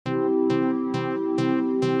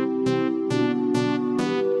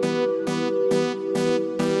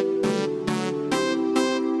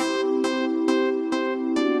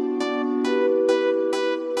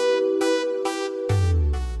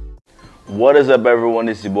What is up, everyone?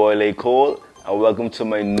 It's your boy Lay Cole, and welcome to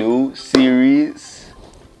my new series.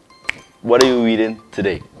 What are you eating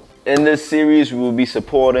today? In this series, we will be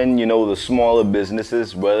supporting, the smaller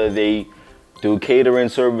businesses, whether they do catering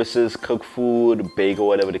services, cook food, bake, or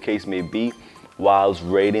whatever the case may be, whilst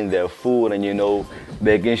rating their food and,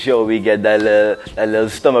 making sure we get that little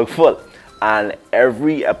stomach full. And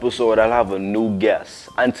every episode, I'll have a new guest.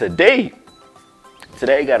 And today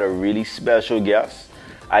I got a really special guest.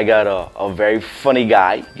 I got a very funny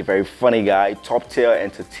guy, top tier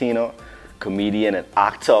entertainer, comedian, and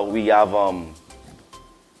actor. We have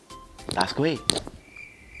Dasquay.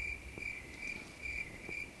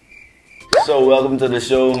 So welcome to the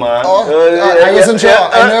show, man. I wasn't sure.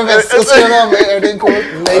 I'm nervous. What's going on, man? Everything cool?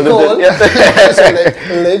 Lay Cole.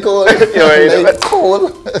 Lay Cole. Lay Cole.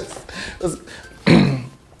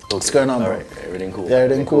 What's going on, bro? All right, everything cool. Yeah,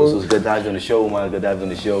 everything cool. So it's good to have you on the show, man. Good to have you on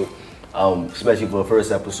the show. Especially for the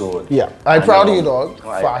first episode. Yeah, I'm proud of you, dog,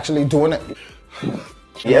 for actually doing it.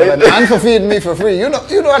 Yeah, and for feeding me for free. You know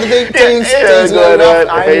how to take things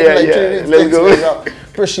Let's go.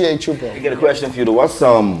 Appreciate you, bro. I get a question for you though. What's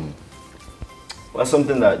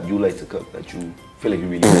something that you like to cook that you feel like you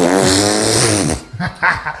really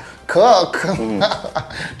like? Cook?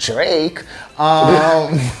 Drake.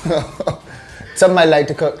 Something I like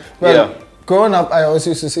to cook. Well, yeah. Growing up, I always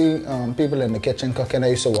used to see people in the kitchen cooking. I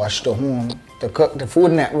used to watch the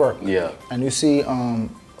Food Network. Yeah. And you see the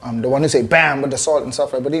one who say bam with the salt and stuff.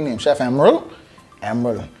 Everybody named Chef Emerald. And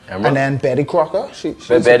then Betty Crocker. She used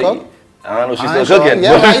to cook. I don't know, she's still cooking.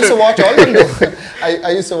 Yeah, I used to watch all of them.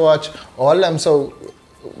 I used to watch all of them. So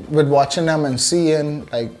with watching them and seeing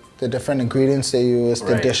like the different ingredients they use,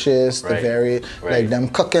 the dishes, like them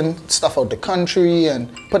cooking stuff out the country and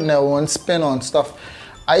putting their own spin on stuff,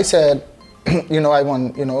 I said, I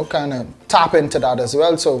want, kind of tap into that as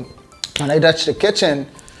well. So when I touch the kitchen,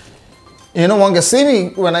 one can see me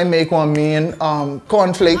when I make one mean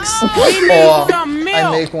cornflakes, or I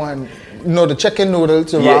make one, the chicken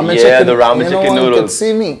noodles, the ramen chicken. The ramen chicken noodles. Can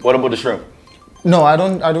see me. What about the shrimp? No, I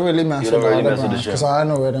don't really mess with really the shrimp because I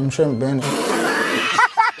know where them shrimp been.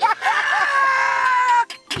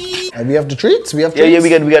 We have the treats. We got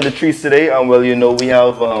the treats today. We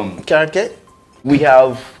have carrot cake. We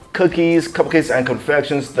have cookies, cupcakes, and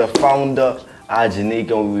confections. The founder, Jaquay, and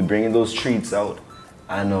we'll be bringing those treats out.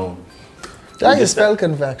 I know. How you spell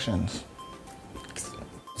confections?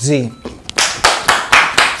 Z.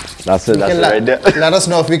 That's it right there. Let us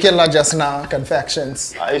know if we can let just now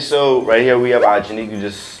confections. Alright, so right here we have Jaquay. You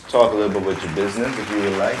just talk a little bit about your business if you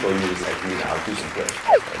would like, or you just like me to ask you some questions.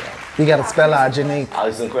 You gotta spell Jaquay.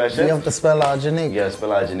 Ask some questions? You have to spell Jaquay. You gotta spell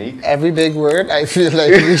Jaquay. Every big word, I feel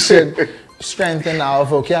like we should strengthen our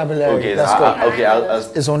vocabulary. Okay, let's go.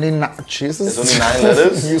 It's only 9. Jesus. It's only 9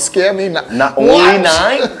 letters? You scare me now. Only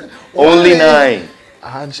 9? Only 9.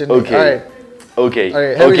 Jaquay. Okay. Okay.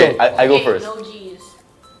 Okay. Here we go. I go first. No G's.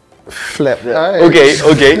 Flip. Yeah. All right. Okay.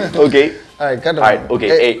 Alright, got it. Alright, okay.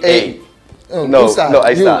 A. Oh, no, I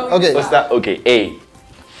you. stop. Okay. What's that? Okay, A.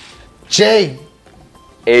 J.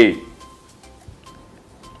 A.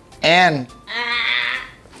 N.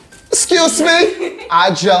 Excuse me.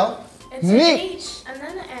 Aja. It's an H and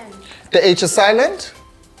then an N. The H is silent?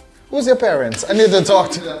 Who's your parents? I need to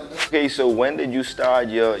talk to them. Okay, so when did you start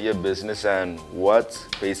your business and what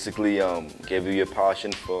basically gave you your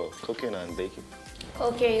passion for cooking and baking?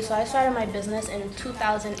 Okay, so I started my business in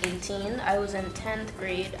 2018. I was in 10th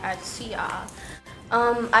grade at CR.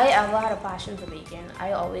 I ever had a passion for baking.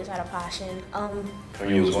 I always had a passion.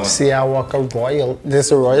 When you was one? CR Walker Royal.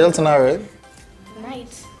 This a Royal tonight, right?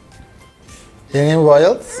 Night. You name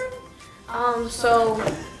Royals? So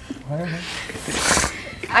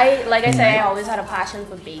like I said, I always had a passion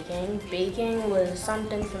for baking. Baking was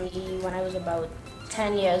something for me when I was about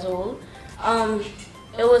 10 years old.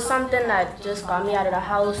 It was something that just got me out of the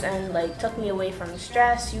house and took me away from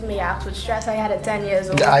stress. You may ask what stress I had at 10 years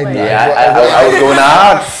old. I was going to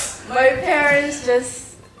ask. My parents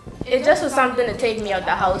it just was something to take me out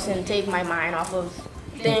the house and take my mind off of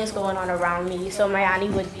things going on around me. So my auntie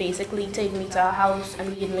would basically take me to her house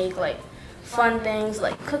and we'd make fun things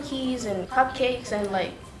like cookies and cupcakes, and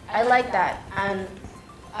I like that. And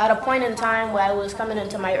at a point in time where I was coming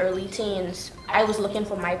into my early teens, I was looking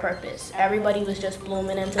for my purpose. Everybody was just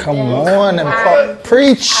blooming into Come things. on and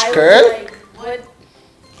preach, girl.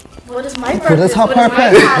 What is my purpose? What is her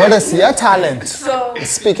purpose? What is your talent? So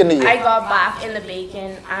speaking to you. I got back in the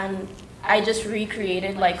baking and I just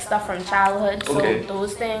recreated stuff from childhood. So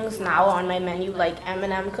those things now on my menu, like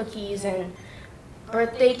M&M cookies and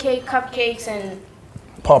birthday cake, cupcakes, and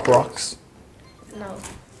Pop Rocks. No.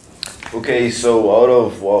 Okay, so out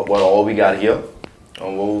of what all we got here,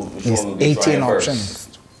 These 18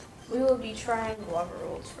 options. We will be trying guava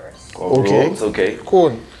rolls first. Guava rolls, okay.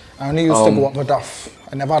 Cool. I only used the guava duff.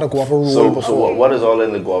 I never had a guava roll before. So what is all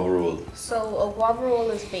in the guava roll? So a guava roll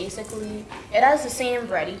is basically, it has the same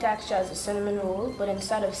bready texture as a cinnamon roll, but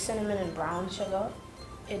instead of cinnamon and brown sugar,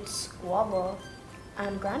 it's guava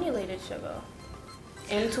and granulated sugar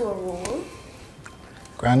into a roll.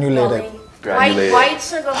 Granulated. White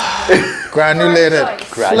sugar. Granulated.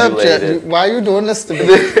 Flip. Why are you doing this to me?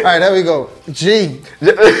 All right, there we go. G.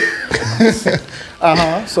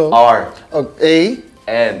 So R. A.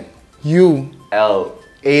 N. U. L.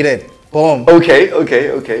 Ate it. Boom. Okay.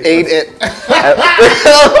 Ate it.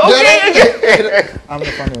 Okay. I'm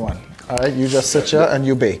the funny one. All right, you just sit here and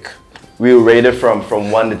you bake. We'll rate it from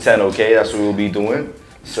 1 to 10, okay? That's what we'll be doing.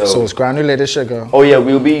 So it's granulated sugar. Oh yeah,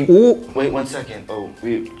 we'll be... Ooh. Wait 1 second.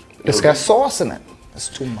 It's got sauce in it. It's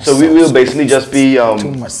too much So sauce. we will basically just be...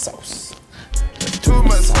 too much sauce. Too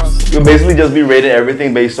much sauce. We'll basically just be rating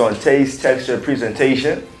everything based on taste, texture,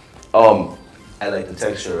 presentation. I like the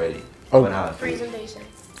texture already. Presentation.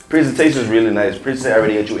 Presentation is really nice. Presentation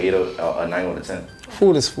already get you 8 or 9 out of 10.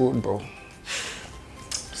 Food is food, bro.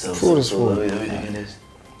 Food is food. Let me think of this.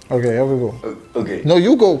 Okay, here we go. Okay. No,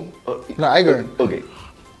 you go. No, I go. Okay.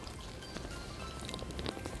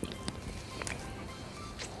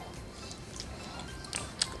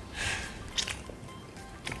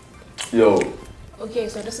 Yo. Okay,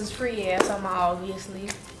 so this is free ASMR, obviously.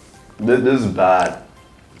 This is bad.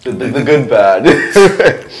 The good bad.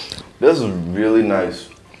 This is really nice.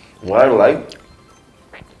 What I like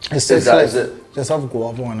is that just have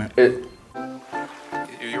guava on it.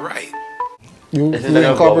 You're right. You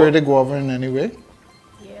incorporated guava in any way?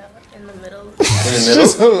 Yeah, in the middle. In the middle?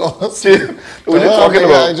 So lost. What are you talking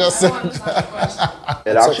about? I just said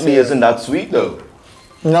It actually isn't that sweet though.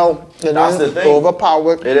 no, That's the thing.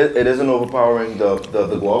 Overpowered. It isn't overpowering the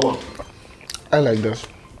guava. I like this.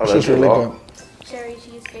 I like This is it a really lot. good. Cherry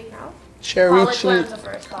cheesecake now. Cherry Palate cheese. cleanser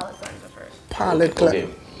first. Palate cleanser first. Palate Okay.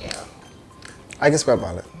 cleanser. Yeah. I can spell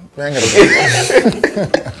palate. We ain't gotta go.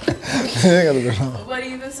 We ain't gotta go. Nobody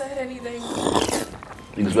even said anything.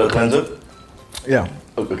 You can spell cleanser? Yeah.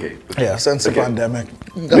 Okay. Yeah, since the pandemic.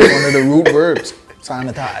 That's one of the root verbs.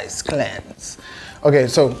 Sanitize, cleanse. Okay,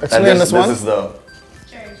 so explain this one. This is the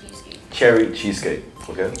Cherry cheesecake. cherry cheesecake.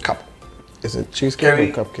 Okay. Cup. Is it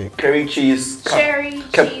cheesecake or cupcake? Cherry cheese. Cherry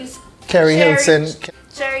Cup. cheese. Carrie Hilton.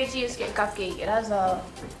 Cherry cheesecake cupcake. It has a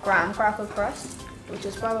graham cracker crust, which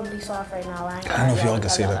is probably soft right now. I don't know if y'all can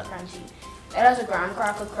see that. Crunchy. It has a graham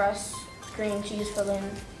cracker crust, cream cheese filling,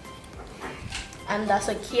 and that's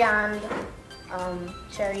a canned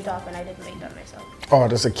cherry topping. I didn't make that myself. Oh,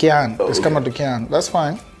 there's a can. Oh, It's come out the can. That's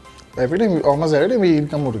fine. Almost everything we eat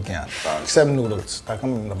come out the can. Except noodles. That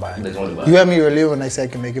come in the bag. They come in the bag. You heard me earlier when I said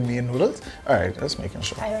I can make me noodles? Alright, let's making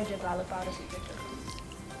sure. I heard your garlic powder secret.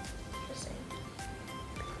 Just saying.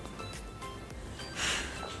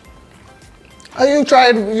 Oh, you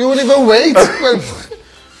tried, you wouldn't even wait.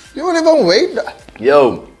 You wouldn't even wait.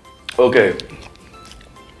 Yo. Okay.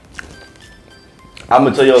 I'm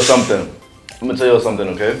gonna tell y'all something.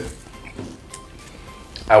 Okay?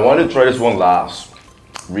 I want to try this one last.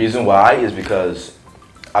 Reason why is because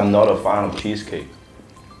I'm not a fan of cheesecake.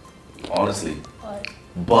 Honestly.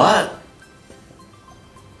 But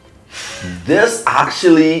this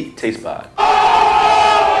actually tastes bad.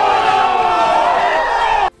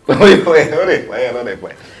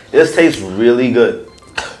 Wait. This tastes really good.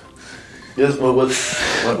 This what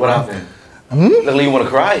happened? Look like you want to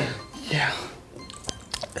cry. Yeah.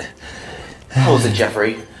 How was it,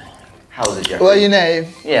 Jeffrey? Well, you know,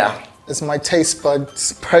 Yeah. it's my taste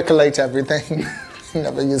buds percolate everything.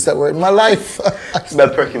 Never used that word in my life. It's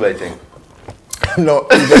about percolating. I'm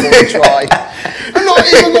not even going to try. I'm not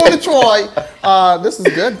even going to try. This is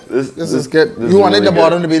good. This is good. This You is wanted really the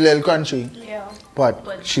bottom good. to be a little crunchy, Yeah. but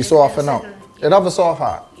But she's it's softened up. sitting- It have a soft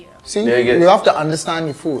heart. Yeah. See, Yeah, you get- you have to understand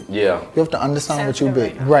your food. Yeah. You have to understand what you Sensitive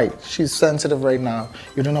bake. right now. Right. She's sensitive right now.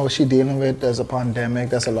 You don't know what she's dealing with. There's a pandemic.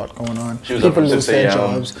 There's a lot going on. She was up People from lose 6 their a.m.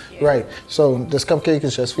 jobs. Right. So this cupcake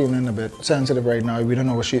is just feeling a bit sensitive right now. We don't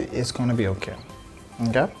know what it's gonna be okay.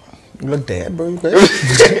 Okay? You look dead, bro. You good?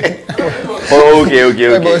 Oh, okay.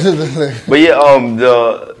 But yeah,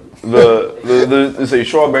 it's a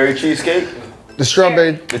strawberry cheesecake. The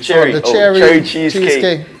strawberry, The cherry- the oh, cherry, cherry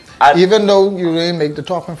cheesecake. Even though you didn't make the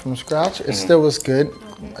topping from scratch, it still was good.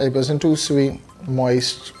 It wasn't too sweet,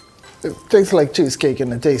 moist. It tastes like cheesecake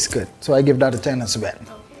and it tastes good. So I give that a 10 as well.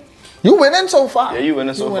 You winning so far. Yeah, you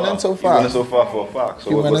winning so far. You winning so You far. winning so far for a fact. So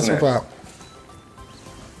You winning what's so next? far.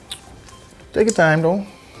 Take your time though.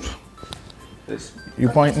 This You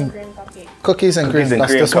pointing Cream cupcake. cookies and cream. cookies and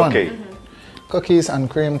That's cream this one. cupcake. Cookies and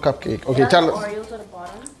cream cupcake. Okay, It has tell us. Oreo to the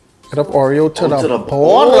bottom. Get up Oreo to the bottom.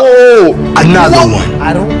 Oh, Another one.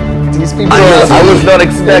 I don't. These people. I was not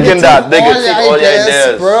expecting that. They can take all your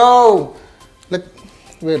ideas. bro. Look,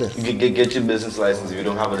 where it is. Get your business license if you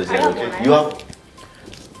don't have it as I yet, have okay? one, You have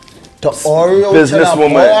The Oreo to the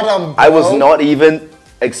businesswoman. bottom, I was bro. not even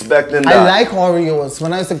expecting that. I like Oreos.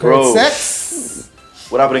 When I was in grade Bro. 6,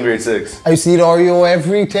 What happened in grade 6? I used to eat Oreo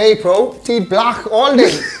every day, bro. Teeth black all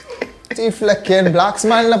day. Teeth flicking, black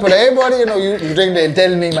smiling up at everybody. You know, you drink they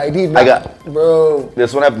tell me my teeth black. Bro.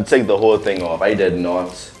 This one I have to take the whole thing off. I did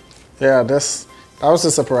not. Yeah, that was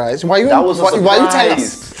a surprise. Why you? That was a why you tell surprise.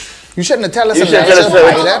 us? You shouldn't have tell us. You should and tell let us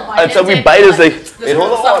us that- bite it. until we bite it, like, wait,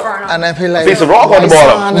 hold on. And I feel like Piece of rock on the why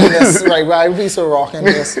bottom. sand in this, right, why a piece of rock in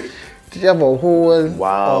this? You have a whole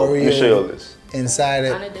Wow. Let me Oreo show you all this. inside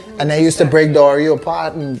it, And it didn't and I used to break the Oreo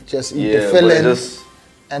apart and just eat the Yeah, but filling, it's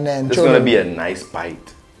and then it's throw gonna the- be a nice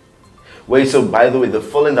bite. Wait, so by the way, the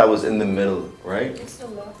filling that was in the middle, right? It's still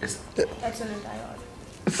low. It's, That's an entire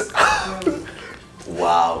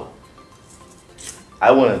wow. I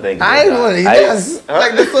want to thank you. I didn't want to eat this. Huh?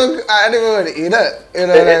 Like this, so I didn't want to eat it. You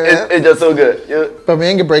know what I mean? It's just so good. Yeah. But we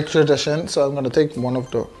ain't gonna break tradition, so I'm gonna take one of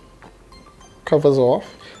the covers off.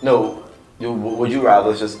 No, would you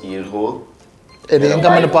rather just eat it whole? It ain't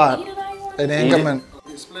coming apart. Eat it, I want. It ain't Eat it? coming.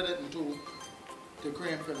 You split it into the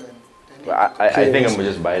cream filling. But I think I'm gonna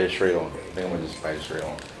just bite it straight on. I think I'm gonna just bite it straight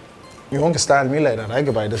on. You won't style me like that. I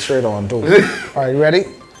can bite this straight on too. All right, you ready?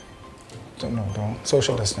 No, don't.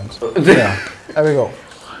 Social distance. Yeah. There we go.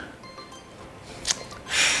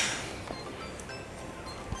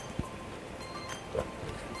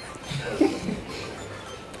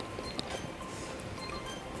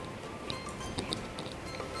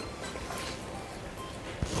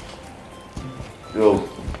 Yo.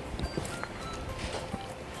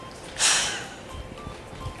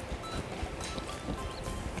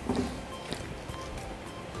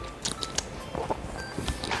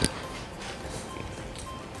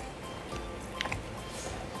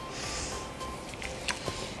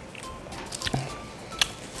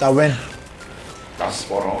 That win. That's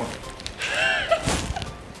spot on.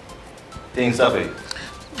 Things stuffy.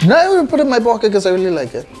 No, I even put it in my pocket because I really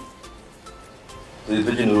like it. So you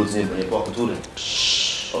put your noodles in your pocket too then?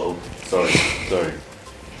 Oh, sorry.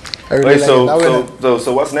 I really Wait, like so, it. That win.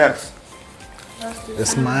 so what's next?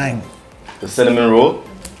 It's mine. The cinnamon roll?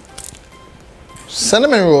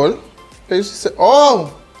 Cinnamon roll.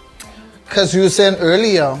 Oh, because you were saying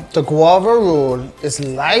earlier the guava roll is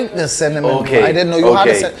like the cinnamon roll. Okay, I didn't know you had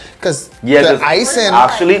okay. a because Yeah, the 'cause icing.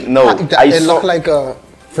 actually, no, I it saw- looked like a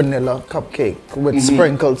vanilla cupcake with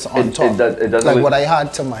sprinkles on It- top. it does like look- what I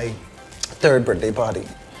had to my 3rd birthday party.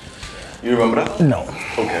 You remember that? No.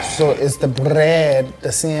 Okay. So is the bread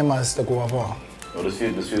the same as the guava? Oh, this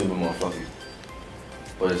feels a bit more fluffy.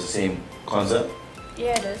 But it's the same concept?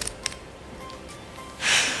 Yeah, it is.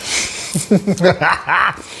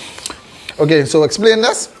 Okay, so explain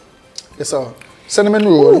this. It's a cinnamon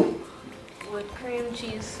roll. With cream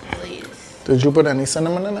cheese glaze. Did you put any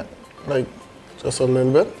cinnamon in it? Like just a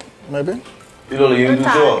little bit, maybe? You know, you do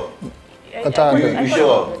sure. A tad bit. You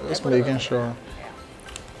sure? Just making sure.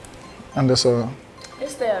 And this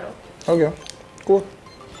It's there though. okay, cool.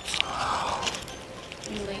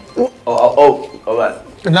 You like Oh,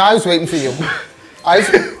 right. Now I was waiting for you. I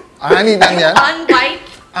ain't eating none yet. one bite.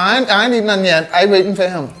 I ain't eating none yet. I waiting for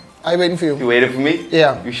him. I waiting for You you. waited for me?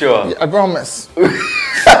 Yeah. You sure? Yeah, I promise.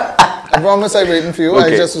 I promise I waiting for you. I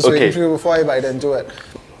Okay, just was waiting okay. for you before I bite into it.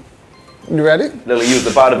 You ready? They'll use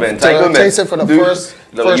the part of entanglement. taste it for the first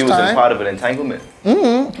They'll use time? the part of an entanglement.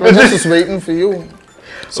 I just was waiting for you.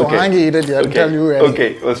 So I ain't eat it yet until you ready.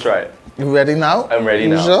 Okay, let's try it. You ready now? I'm ready You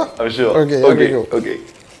now. Sure? I'm sure. Okay, here we Okay. go. Okay.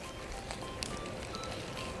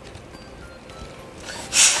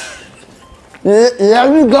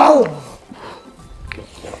 Here we go.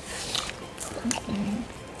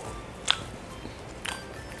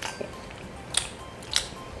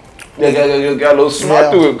 Yeah, got a little smack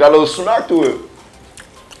Yeah. to it. Got a little smack to it.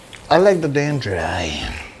 I like the damn dry.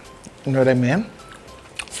 You know what I mean?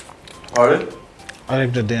 Pardon? I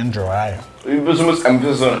like the damn dry. You put so much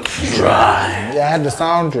emphasis on it. Dry. Yeah, I had the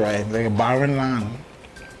sound dry, like a barren land.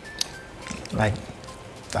 Like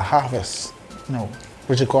the harvest. No,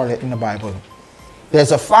 what you call it in the Bible.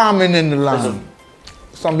 There's a famine in the land.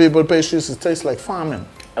 Some people pay shoes, it tastes like farming.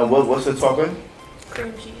 And what's it talking?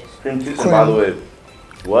 Cream cheese. Cream cheese. Cream. And by the way,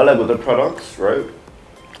 well, like with the products, right?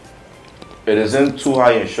 It isn't too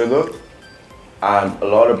high in sugar, and a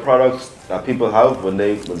lot of products that people have when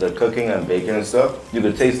they're cooking and baking and stuff, you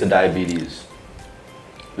could taste the diabetes.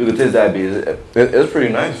 You could taste diabetes. It's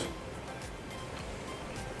pretty nice.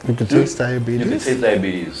 You can taste diabetes. You can taste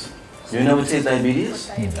diabetes. You never taste diabetes?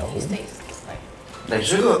 Diabetes tastes Like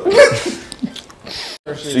sugar.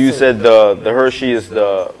 So you said the Hershey is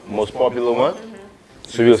the most popular one?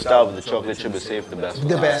 So we'll start with the chocolate chip and save the best for last.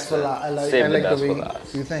 The best for last. I like Save the the best way for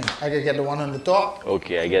last. you think. I could get the one on the top.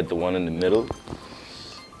 Okay, I get the one in the middle.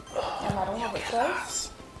 and I don't have a choice.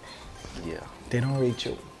 Yeah. They don't rate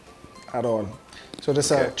you at all. So this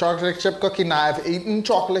is a chocolate chip cookie. Now I've eaten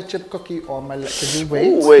chocolate chip cookie all my life. Could you wait?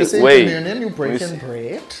 Ooh, wait, this ain't wait. communion. You breaking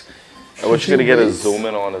bread. I want you to get a zoom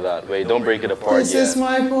in onto that. Wait, don't break it apart This yet. is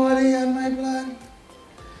my body and my blood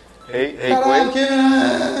Hey, that I've wait.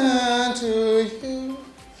 given to you.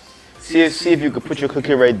 See if you could put your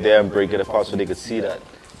cookie right there and break it apart so they could see that.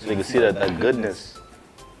 So they could see that goodness.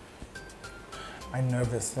 I'm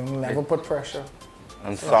nervous. Never put pressure.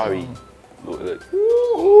 I'm sorry. Look.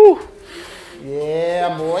 Ooh.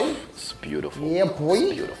 Yeah, boy. It's beautiful. Yeah, boy.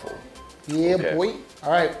 It's beautiful. Yeah, Okay. boy.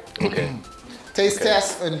 All right. Okay. Taste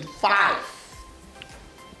test in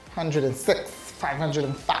 506,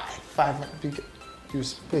 505, 500.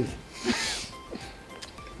 Use, please.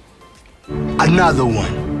 Another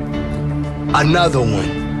one. Another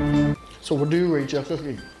one. So what do you rate your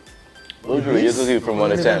cookie? What would you rate your cookie from 1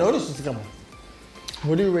 to I 10? noticed it's coming.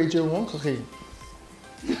 What do you rate your one cookie?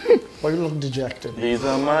 Why you look dejected? These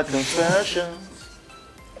are my confessions.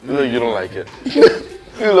 You look like you don't like it.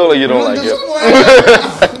 You look like you don't like it.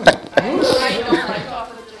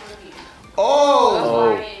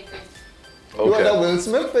 Oh! You got that Okay. Will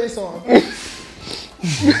Smith face on.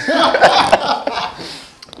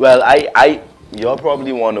 Well, y'all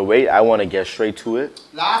probably want to wait. I want to get straight to it.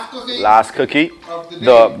 Last cookie. Last cookie. Of the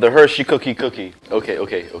day. The Hershey cookie. Okay. Alright,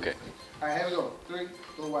 here we go. 3,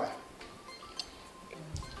 2, 1.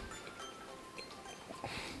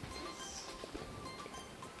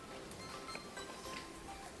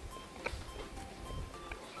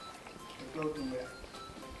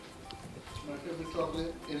 My favorite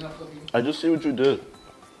chocolate in a cookie. I just see what you did.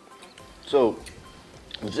 So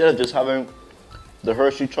instead of just having the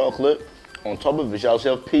Hershey chocolate on top of it, y'all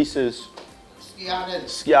have pieces Yeah, that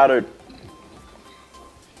is. scattered.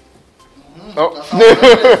 Oh. That's how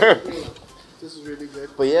it is. This is really good.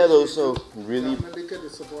 But yeah, though, so really, Definitely good to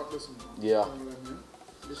support this one. yeah.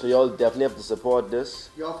 So y'all definitely have to support this.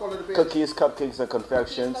 Y'all follow the page. Cookies, cupcakes, and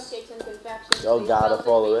confections. Cupcakes and confections. Y'all They gotta spelled the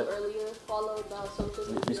follow name it. Earlier, followed social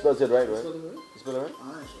media. You spelled it right, right? Follow it? You spelled it right?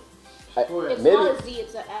 Alright, I- It's maybe, not a Z,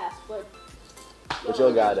 it's an S, but but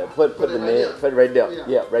y'all got it. Put the it right name, there. put it right there. so.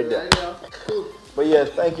 Yeah, right there. Cool. But yeah,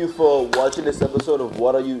 thank you for watching this episode of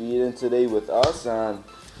What Are You Eating Today with us, and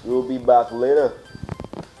we'll be back later.